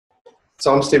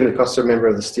So I'm Stephen Costa, a member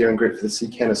of the steering group for the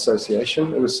CKAN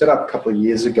Association. It was set up a couple of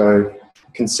years ago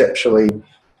conceptually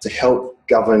to help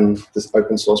govern this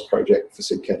open source project for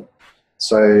CKAN.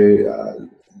 So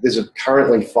there's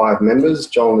currently 5 members: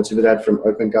 Joel Natividad from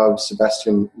OpenGov,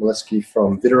 Sebastian Moleski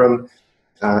from Viderum,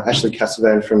 Ashley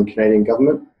Casavan from Canadian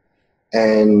Government,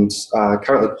 and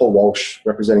currently Paul Walsh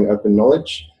representing Open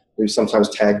Knowledge, who sometimes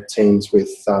tag teams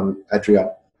with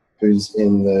Adria, who's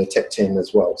in the tech team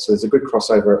as well. So there's a good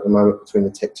crossover at the moment between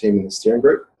the tech team and the steering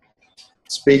group.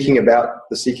 Speaking about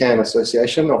the CKAN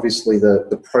Association, obviously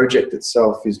the project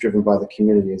itself is driven by the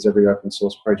community, as every open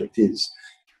source project is.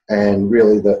 And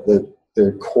really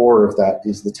the core of that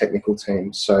is the technical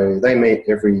team. So they meet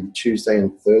every Tuesday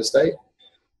and Thursday,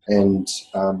 and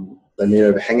they meet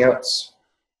over Hangouts,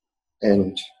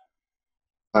 and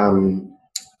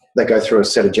they go through a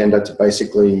set agenda to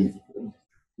basically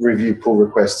review pull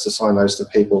requests, assign those to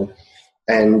people.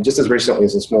 And just as recently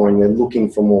as this morning, they're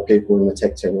looking for more people in the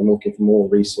tech team and looking for more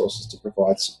resources to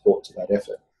provide support to that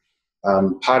effort.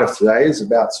 Part of today is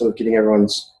about sort of getting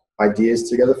everyone's ideas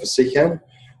together for CKAN,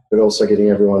 but also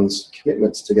getting everyone's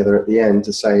commitments together at the end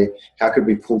to say, how could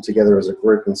we pull together as a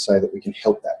group and say that we can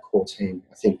help that core team?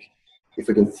 I think if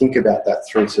we can think about that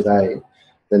through today,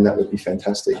 then that would be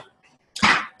fantastic.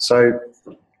 So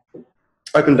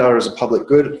open data is a public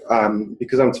good.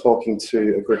 Because I'm talking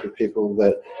to a group of people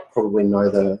that probably know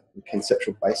the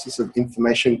conceptual basis of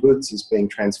information goods as being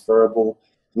transferable,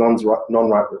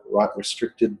 non-right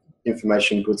restricted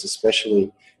information goods especially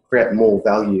create more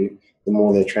value the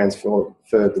more they're transferred,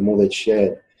 the more they're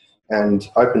shared. And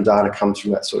open data comes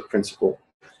from that sort of principle.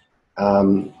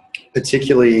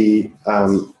 Particularly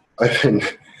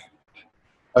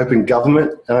open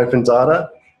government and open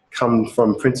data come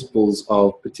from principles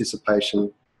of participation,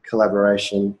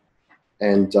 collaboration,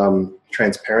 and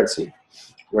transparency,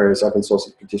 whereas open source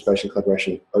is participation,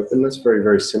 collaboration, openness, very,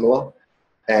 very similar.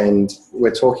 And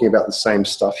we're talking about the same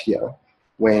stuff here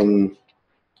when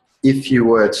if you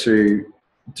were to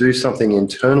do something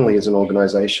internally as an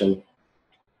organization,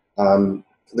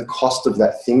 the cost of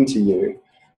that thing to you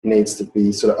needs to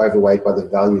be sort of overweighed by the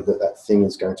value that that thing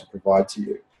is going to provide to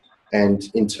you. And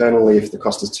internally, if the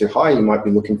cost is too high, you might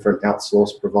be looking for an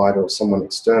outsourced provider or someone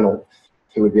external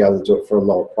who would be able to do it for a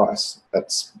lower price.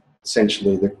 That's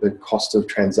essentially the cost of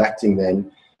transacting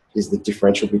then is the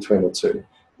differential between the two.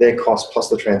 Their cost plus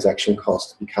the transaction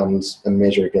cost becomes a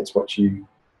measure against what your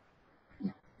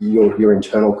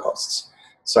internal costs.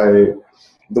 So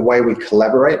the way we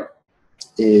collaborate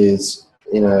is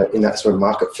in that sort of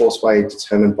market force way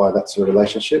determined by that sort of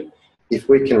relationship. If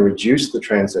we can reduce the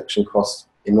transaction cost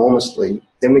enormously,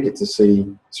 then we get to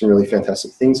see some really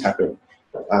fantastic things happen.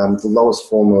 The lowest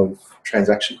form of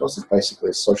transaction cost is basically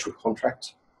a social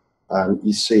contract.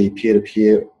 You see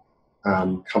peer-to-peer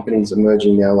companies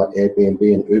emerging now like Airbnb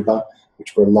and Uber,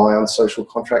 which rely on social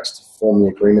contracts to form the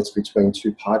agreements between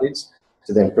two parties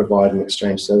to then provide and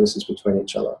exchange services between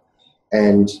each other.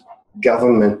 And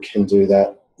government can do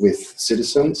that with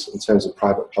citizens in terms of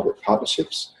private-public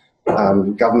partnerships.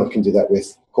 Government can do that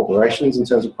with corporations in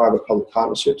terms of private-public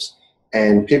partnerships,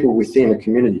 and people within a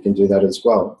community can do that as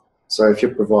well. So if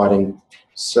you're providing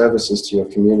services to your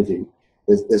community,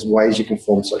 there's ways you can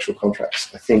form social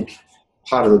contracts. I think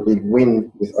part of the big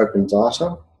win with open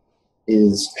data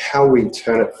is how we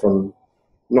turn it from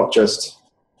not just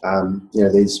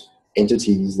these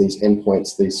entities, these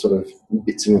endpoints, these sort of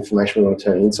bits of information we want to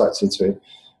turn insights into,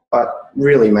 but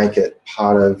really make it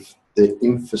part of the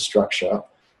infrastructure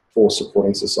for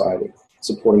supporting society,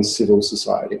 supporting civil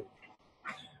society.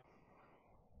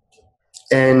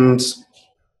 And,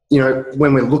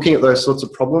 when we're looking at those sorts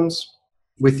of problems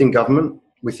within government,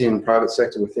 within private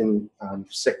sector, within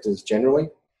sectors generally,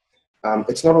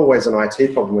 it's not always an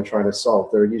IT problem we're trying to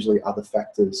solve. There are usually other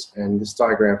factors. And this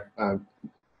diagram,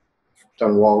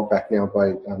 done a while back now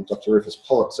by Dr. Rufus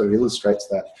Pollock, sort of illustrates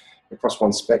that across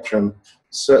one spectrum,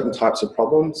 certain types of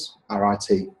problems are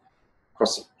IT.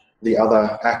 Across the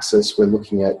other axis, we're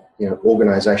looking at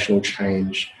organizational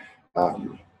change,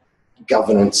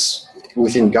 governance.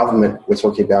 Within government, we're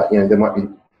talking about there might be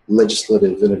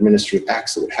legislative and administrative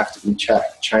acts that would have to be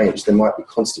changed. There might be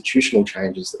constitutional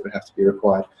changes that would have to be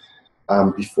required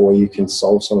before you can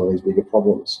solve some of these bigger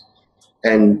problems.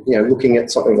 And looking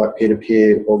at something like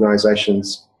peer-to-peer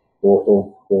organizations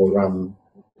or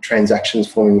transactions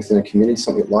forming within a community,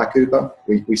 something like Uber,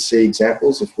 we see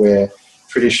examples of where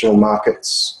traditional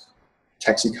markets,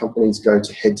 taxi companies go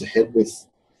to head-to-head with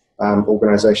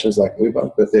organizations like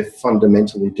Uber, but they're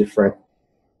fundamentally different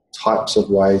types of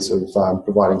ways of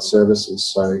providing services.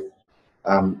 So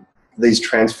these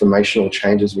transformational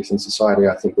changes within society,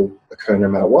 I think, will occur no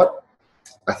matter what.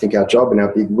 I think our job and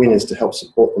our big win is to help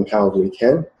support them however we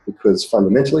can, because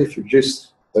fundamentally, if you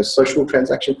reduce those social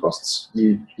transaction costs,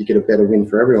 you get a better win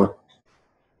for everyone.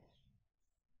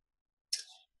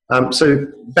 So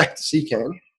back to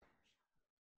CKAN.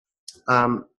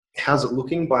 How's it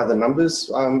looking by the numbers?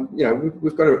 You know,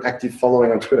 we've got an active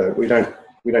following on Twitter. We don't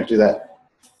do that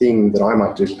thing that I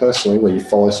might do personally, where you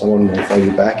follow someone and they follow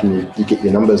you back and you get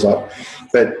your numbers up.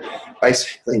 But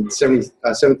basically,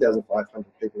 7,500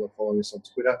 people are following us on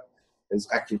Twitter. There's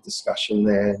active discussion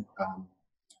there.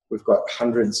 We've got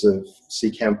hundreds of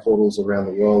CKAN portals around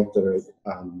the world that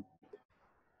are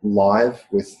live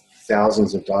with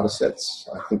thousands of data sets.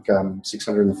 I think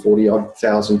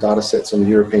 640,000 data sets on the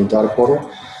European data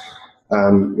portal.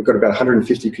 We've got about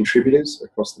 150 contributors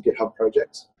across the GitHub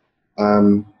project.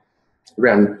 I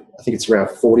think it's around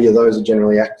 40 of those are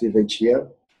generally active each year,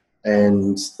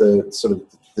 and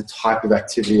the type of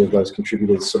activity of those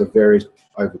contributors sort of varies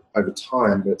over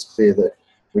time, but it's clear that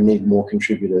we need more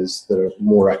contributors that are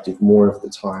more active more of the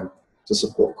time to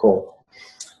support core.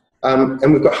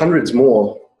 And we've got hundreds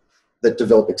more that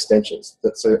develop extensions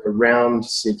that's around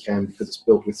CKAN, because it's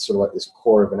built with sort of like this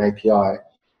core of an API.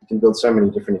 You can build so many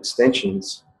different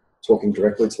extensions talking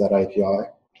directly to that API,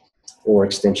 or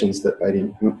extensions that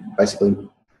basically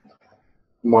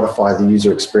modify the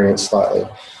user experience slightly.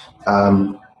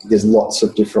 There's lots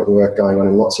of different work going on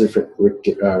in lots of different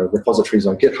repositories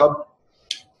on GitHub,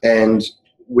 and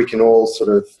we can all sort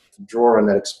of draw on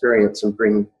that experience and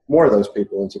bring more of those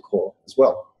people into core as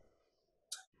well.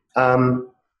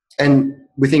 And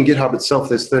within GitHub itself,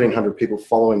 there's 1,300 people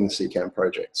following the CKAN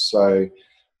project. So,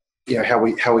 you know, how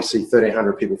we see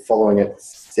 1,300 people following it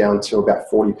down to about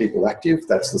 40 people active,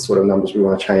 that's the sort of numbers we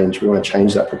want to change. We want to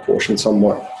change that proportion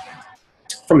somewhat.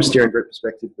 From a steering group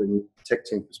perspective and tech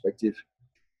team perspective,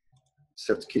 just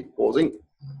have to keep pausing.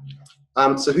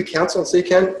 So who counts on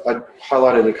CKAN? I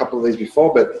highlighted a couple of these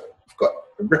before, but we've got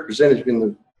a representative in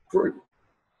the group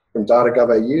from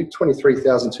data.gov.au,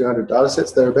 23,200 data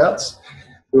sets thereabouts.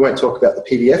 We won't talk about the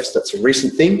PDFs, that's a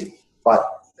recent thing, but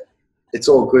it's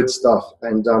all good stuff.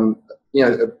 And you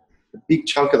know, a big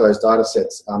chunk of those data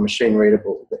sets are machine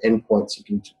readable. The endpoints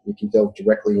you can delve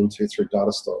directly into through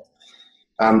Datastore.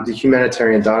 The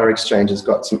Humanitarian Data Exchange has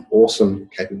got some awesome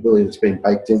capability that's been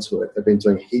baked into it. They've been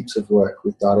doing heaps of work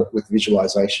with data, with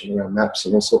visualization around maps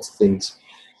and all sorts of things.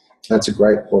 That's a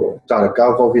great portal.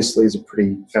 Data.gov obviously is a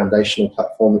pretty foundational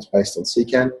platform that's based on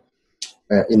CKAN.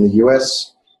 In the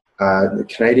US, the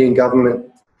Canadian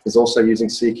government is also using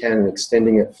CKAN and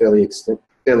extending it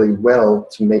fairly well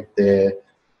to meet their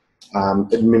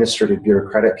administrative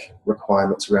bureaucratic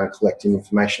requirements around collecting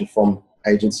information from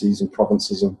agencies and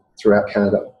provinces and throughout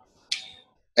Canada.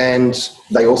 And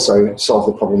they also solve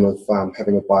the problem of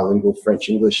having a bilingual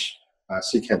French-English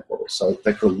CKAN portal. So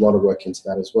they put a lot of work into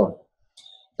that as well.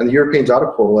 And the European Data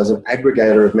Portal, as an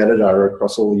aggregator of metadata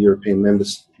across all the European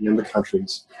member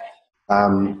countries,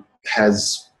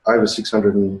 has over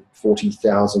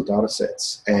 640,000 data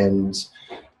sets. And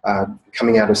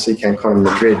coming out of CKANCon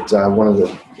Madrid, one of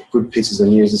the good pieces of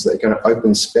news is that they're going to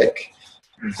open spec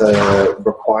the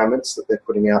requirements that they're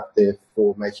putting out there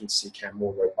for making CKAN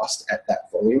more robust at that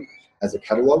volume as a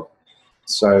catalogue.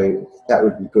 So that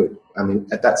would be good. I mean,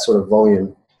 at that sort of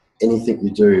volume, anything you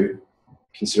do,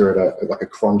 consider it like a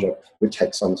cron job, would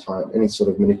take some time. Any sort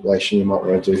of manipulation you might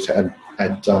want to do to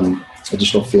add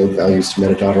additional field values to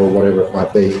metadata or whatever it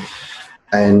might be.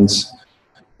 And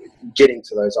getting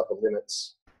to those upper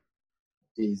limits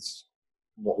is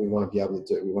what we want to be able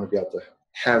to do. We want to be able to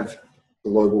have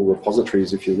global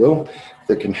repositories, if you will,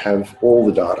 that can have all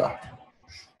the data.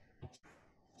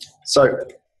 So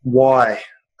why?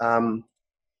 In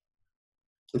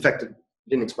fact, I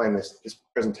didn't explain this. This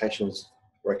presentation is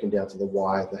broken down to the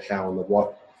why, the how, and the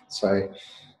what. So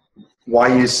why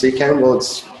use CKAN? Well,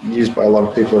 it's used by a lot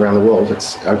of people around the world.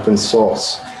 It's open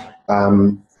source.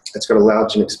 It's got a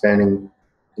large and expanding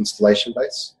installation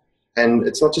base. And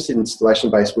it's not just an installation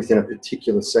base within a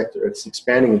particular sector. It's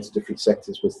expanding into different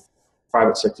sectors with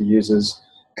private sector users,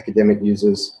 academic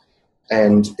users,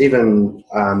 and even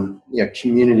you know,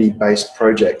 community-based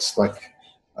projects like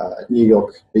New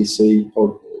York, BC,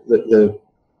 or the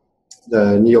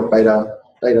New York Beta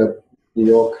New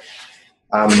York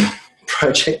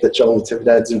project that John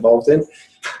Natividad's involved in.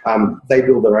 They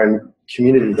build their own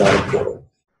community data portal,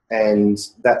 and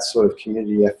that sort of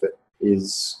community effort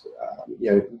is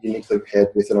you know, uniquely paired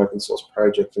with an open source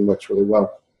project and works really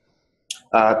well.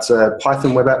 It's a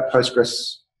Python web app,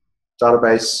 Postgres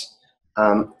database,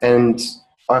 and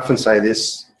I often say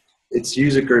this, its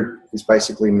user group is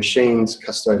basically machines,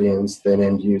 custodians, then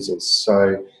end users.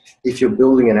 So If you're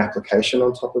building an application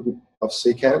on top of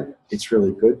CKAN, it's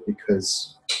really good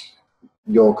because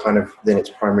you're kind of then its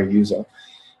primary user.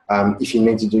 If you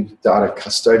need to do data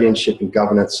custodianship and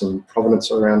governance and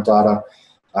provenance around data,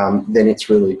 then it's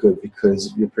really good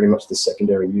because you're pretty much the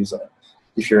secondary user.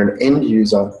 If you're an end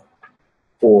user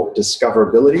for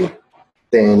discoverability,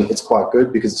 then it's quite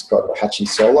good because it's got Apache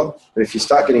Solr. But if you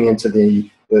start getting into the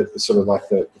sort of like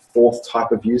the fourth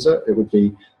type of user, it would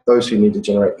be those who need to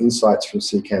generate insights from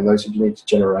CKAN, those who need to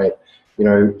generate,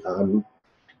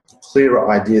 clearer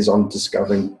ideas on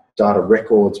discovering data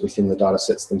records within the data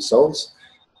sets themselves.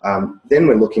 Then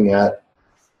we're looking at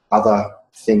other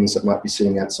things that might be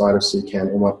sitting outside of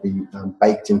CKAN or might be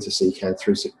baked into CKAN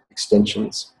through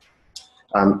extensions.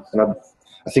 And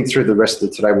I think through the rest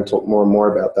of today, we'll talk more and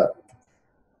more about that.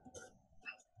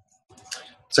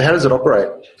 So how does it operate?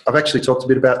 I've actually talked a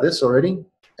bit about this already,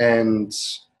 and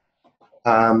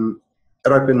it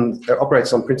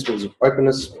operates on principles of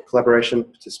openness, collaboration,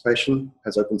 participation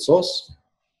as open source.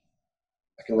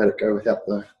 I can let it go without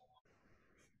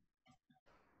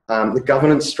the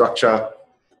governance structure.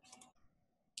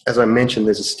 As I mentioned,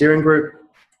 there's a steering group.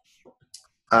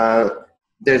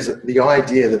 There's the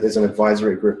idea that there's an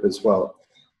advisory group as well.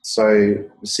 So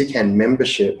the CKAN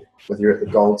membership, whether you're at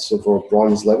the gold, silver, or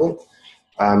bronze level,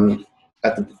 I'm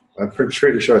pretty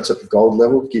sure it's at the gold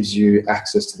level, gives you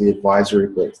access to the advisory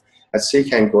group. As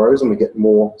CKAN grows and we get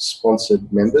more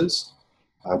sponsored members,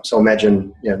 so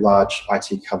imagine large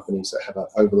IT companies that have an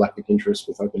overlapping interest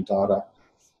with open data,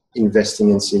 investing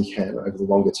in CKAN over the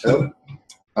longer term,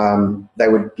 they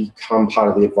would become part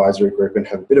of the advisory group and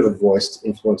have a bit of a voice to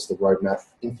influence the roadmap,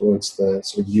 influence the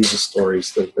sort of user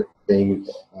stories that are being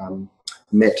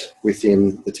met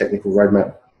within the technical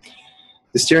roadmap.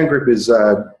 The steering group is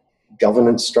a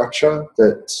governance structure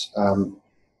that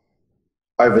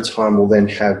over time will then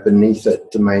have beneath it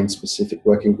domain-specific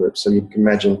working groups. So you can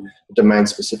imagine a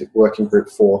domain-specific working group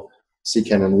for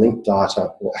CKAN and linked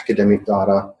data or academic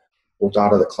data or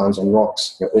data that climbs on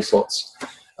rocks, all sorts.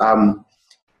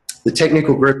 The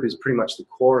technical group is pretty much the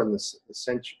core and the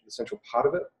central part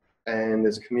of it. And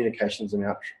there's a communications and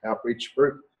outreach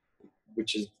group,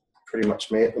 which is pretty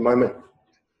much me at the moment.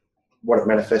 What it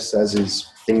manifests as is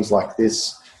things like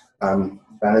this,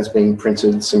 banners being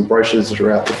printed, some brochures that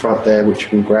are out the front there, which you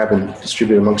can grab and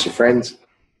distribute amongst your friends.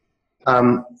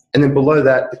 And then below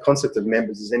that, the concept of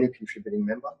members is any contributing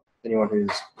member. Anyone who's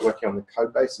working on the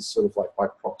code base is sort of like by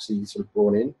proxy sort of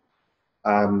brought in.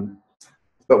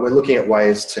 But we're looking at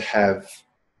ways to have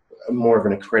more of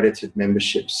an accredited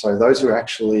membership. So those who are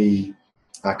actually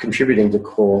contributing to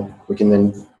core, we can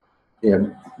then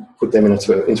put them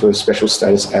into a special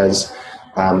status as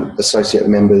associate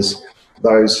members.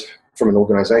 Those from an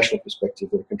organizational perspective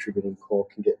that are contributing core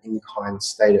can get in-kind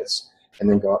status and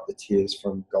then go up the tiers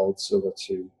from gold, silver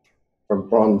from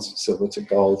bronze, silver to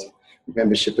gold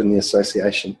membership in the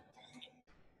association.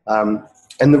 And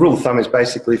the rule of thumb is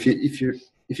basically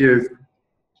if you're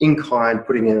in-kind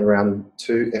putting in around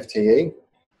 2 FTE,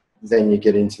 then you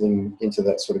get into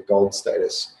that sort of gold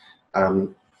status.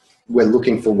 We're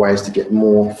looking for ways to get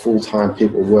more full-time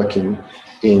people working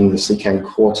in the CKAN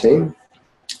core team.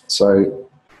 So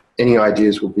any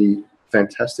ideas will be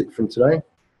fantastic from today.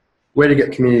 Where to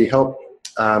get community help?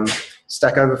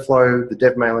 Stack Overflow, the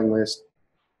dev mailing list.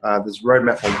 There's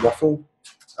roadmap on Waffle.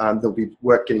 There'll be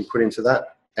work getting put into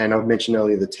that. And I mentioned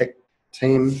earlier the tech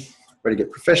team. Where to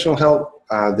get professional help?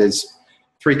 There's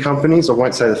 3 companies. I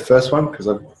won't say the first one because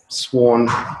I've sworn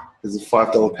there's a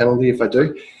 $5 penalty if I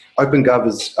do. OpenGov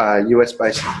is a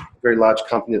US-based, very large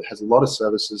company that has a lot of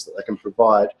services that they can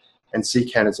provide, and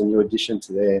CKAN is a new addition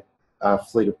to their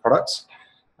fleet of products.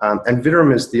 And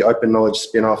Viterum is the open knowledge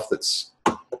spin-off that's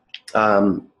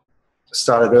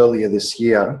started earlier this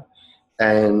year,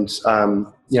 and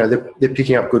they're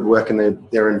picking up good work and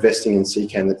they're investing in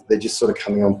CKAN. They're just sort of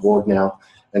coming on board now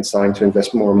and starting to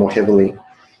invest more and more heavily.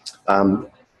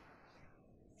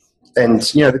 And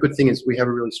the good thing is we have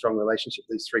a really strong relationship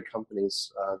with these 3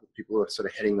 companies. The people who are sort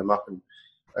of heading them up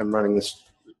and running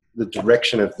the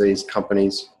direction of these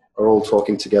companies are all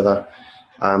talking together.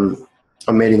 I'm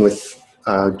meeting with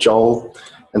Joel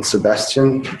and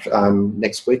Sebastian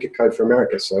next week at Code for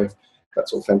America, so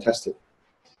that's all fantastic.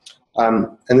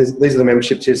 And these are the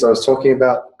membership tiers I was talking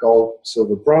about: gold,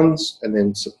 silver, bronze, and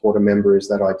then support a member is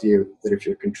that idea that if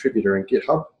you're a contributor in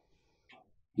GitHub,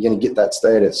 you're going to get that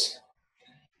status.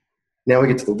 Now we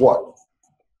get to the what.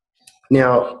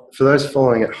 Now, for those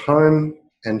following at home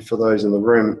and for those in the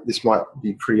room, this might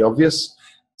be pretty obvious.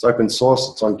 It's open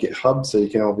source, it's on GitHub, so you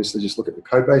can obviously just look at the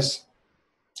code base.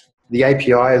 The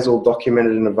API is all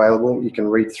documented and available. You can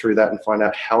read through that and find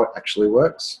out how it actually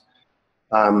works.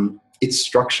 its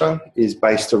structure is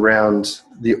based around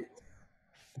the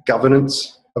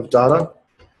governance of data.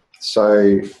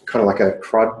 So kind of like a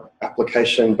CRUD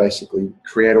application, basically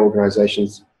create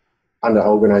organizations, under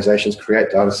organizations create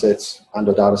data sets,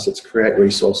 under data sets create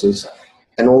resources,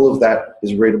 and all of that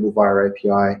is readable via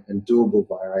API and doable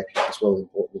via API as well,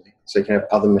 importantly. So you can have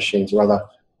other machines or other,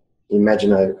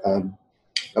 imagine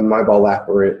a mobile app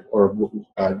or a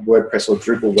WordPress or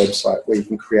Drupal website where you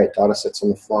can create data sets on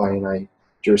the fly in a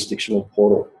jurisdictional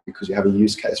portal because you have a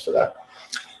use case for that.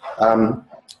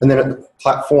 And then at the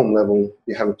platform level,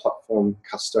 you have a platform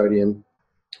custodian,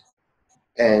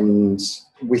 and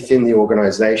within the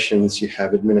organizations, you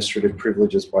have administrative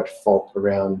privileges by default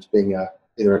around being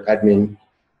either an admin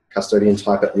custodian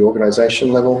type at the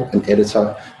organization level, an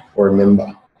editor, or a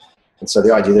member. And so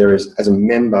the idea there is, as a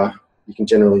member, you can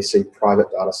generally see private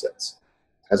data sets.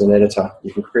 As an editor,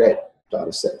 you can create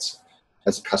data sets.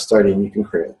 As a custodian, you can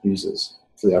create users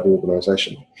for the other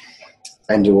organization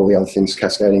and do all the other things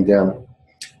cascading down.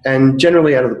 And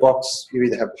generally out of the box, you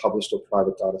either have published or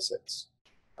private data sets.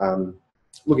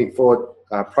 Looking forward,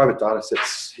 private data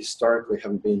sets historically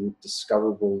haven't been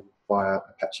discoverable via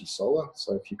Apache Solr.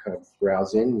 So if you kind of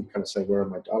browse in, you kind of say, where are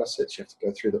my data sets? You have to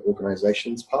go through the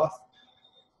organizations path.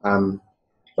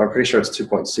 But I'm pretty sure it's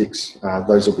 2.6.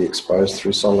 Those will be exposed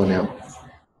through Solr now.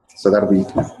 So that'll be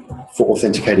for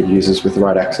authenticated users with the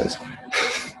right access.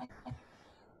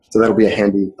 So that'll be a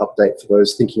handy update for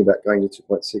those thinking about going to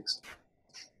 2.6.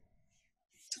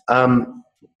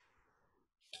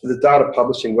 The data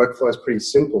publishing workflow is pretty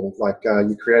simple. Like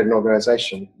you create an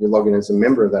organization, you log in as a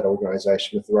member of that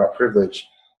organization with the right privilege,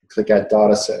 you click add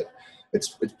data set.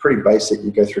 It's pretty basic. You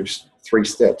go through 3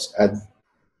 steps. Add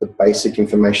the basic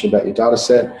information about your data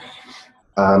set,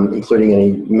 including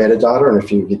any metadata, and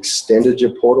if you've extended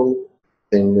your portal,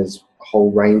 then there's a whole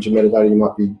range of metadata you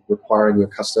might be requiring your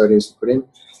custodians to put in.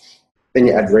 Then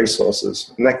you add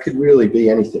resources, and that could really be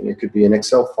anything. It could be an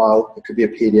Excel file, it could be a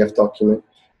PDF document,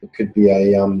 it could be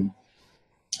a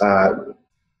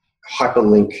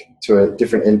hyperlink to a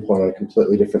different endpoint on a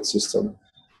completely different system.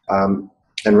 And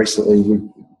recently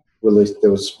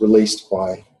there was released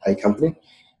by a company,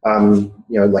 you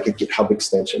know, like a GitHub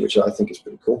extension, which I think is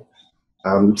pretty cool.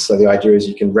 So the idea is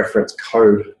you can reference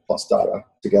code plus data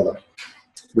together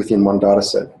within one data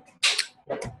set.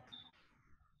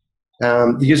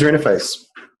 The user interface.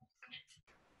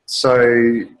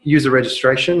 So user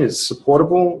registration is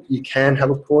supportable. You can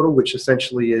have a portal, which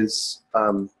essentially is, as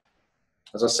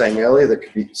I was saying earlier, that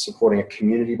could be supporting a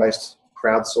community-based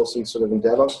crowdsourcing sort of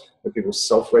endeavor, where people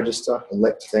self-register,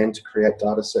 elect then to create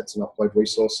data sets and upload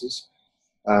resources.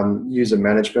 User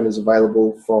management is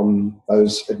available from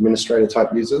those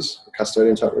administrator-type users,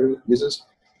 custodian-type users.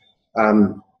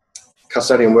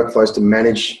 Custodian workflows to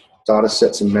manage data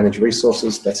sets and manage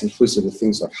resources. That's inclusive of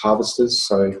things like harvesters,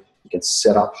 so you can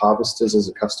set up harvesters as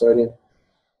a custodian.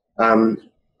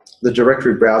 The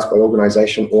directory browse by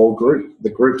organization or group. The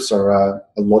groups are a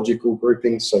logical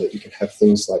grouping so that you can have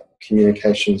things like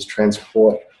communications,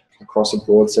 transport across a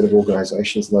broad set of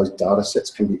organizations, and those data sets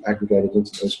can be aggregated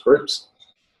into those groups.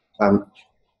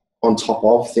 On top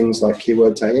of things like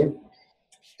keyword tagging.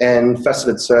 And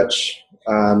faceted search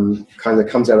kind of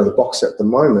comes out of the box at the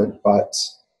moment, but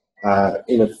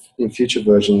in future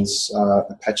versions,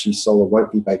 Apache Solr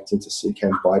won't be baked into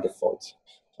CKAN by default.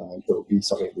 It will be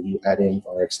something that you add in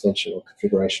via extension or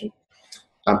configuration.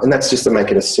 And that's just to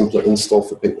make it a simpler install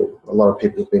for people. A lot of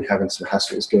people have been having some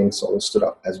hassles getting Solr stood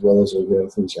up, as well as all the other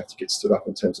things you have to get stood up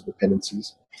in terms of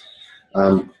dependencies.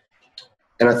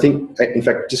 And I think, in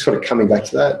fact, just sort of coming back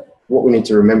to that, what we need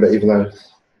to remember, even though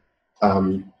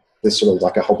there's sort of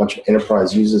like a whole bunch of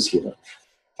enterprise users here,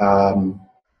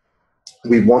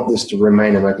 we want this to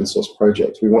remain an open source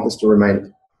project. We want this to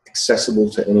remain accessible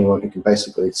to anyone who can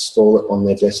basically install it on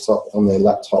their desktop, on their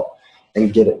laptop,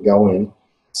 and get it going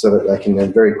so that they can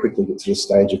then very quickly get to the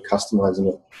stage of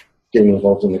customizing it, getting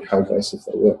involved in the code base if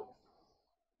they will.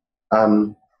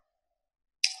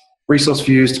 Resource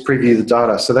views to preview the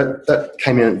data. So that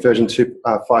came in at version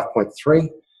 5.3.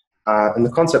 And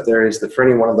the concept there is that for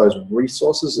any one of those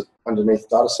resources underneath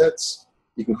data sets,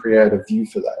 you can create a view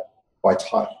for that by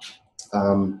type.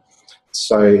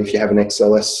 So if you have an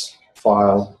XLS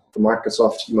file for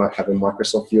Microsoft, you might have a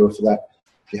Microsoft viewer for that.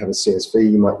 If you have a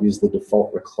CSV, you might use the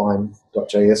default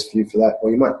recline.js view for that, or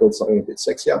you might build something a bit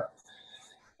sexier.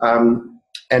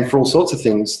 And for all sorts of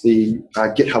things, the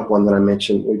GitHub one that I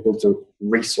mentioned, we built a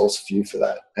resource view for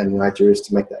that. And the idea is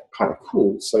to make that kind of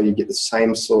cool. So you get the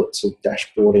same sorts of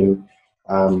dashboarding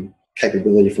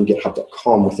capability from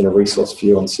github.com within a resource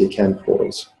view on CKAN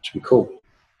portals, which would be cool.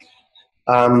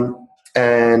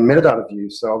 And metadata view,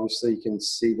 so obviously you can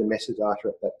see the metadata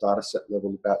at that dataset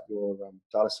level about your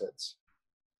datasets.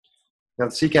 Now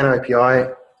the CKAN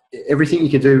API, everything you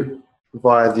can do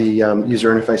via the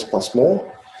user interface plus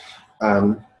more.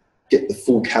 Get the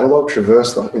full catalog,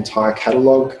 traverse the entire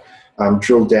catalog,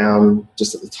 drill down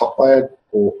just at the top layer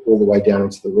or all the way down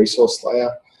into the resource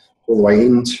layer, all the way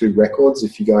into records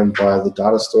if you're going via the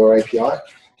data store API,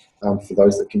 for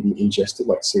those that can be ingested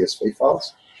like CSV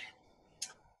files.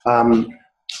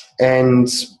 And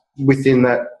within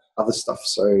that, other stuff.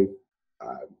 So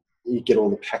you get all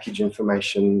the package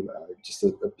information, just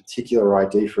a particular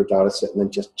ID for a data set, and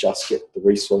then just get the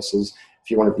resources. If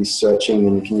you want to be searching,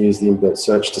 then you can use the inbuilt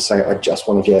search to say, I just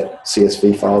want to get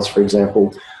CSV files, for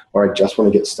example, or I just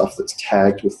want to get stuff that's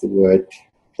tagged with the word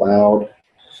cloud.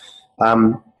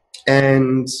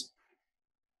 And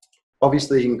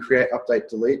obviously you can create, update,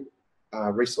 delete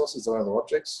resources and other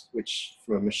objects, which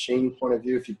from a machine point of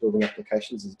view, if you're building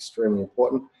applications, is extremely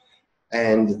important.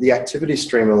 And the activity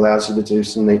stream allows you to do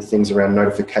some neat things around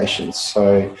notifications.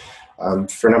 So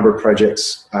for a number of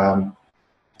projects,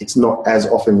 it's not as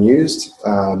often used,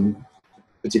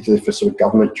 particularly for sort of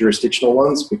government jurisdictional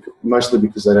ones, mostly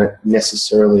because they don't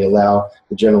necessarily allow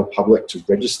the general public to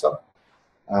register.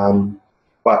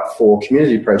 But for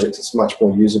community projects, it's much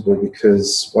more usable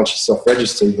because once you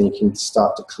self-register, then you can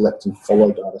start to collect and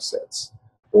follow data sets.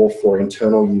 Or for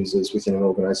internal users within an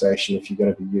organization, if you're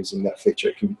going to be using that feature,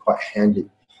 it can be quite handy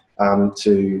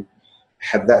to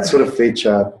have that sort of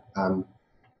feature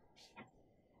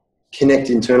connect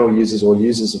internal users or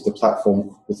users of the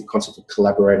platform with the concept of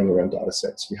collaborating around data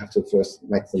sets. You have to first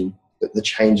make them, the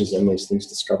changes in these things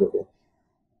discoverable.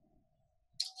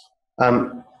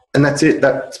 And that's it.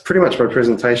 That's pretty much my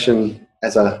presentation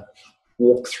as a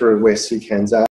walk through where CKAN's at.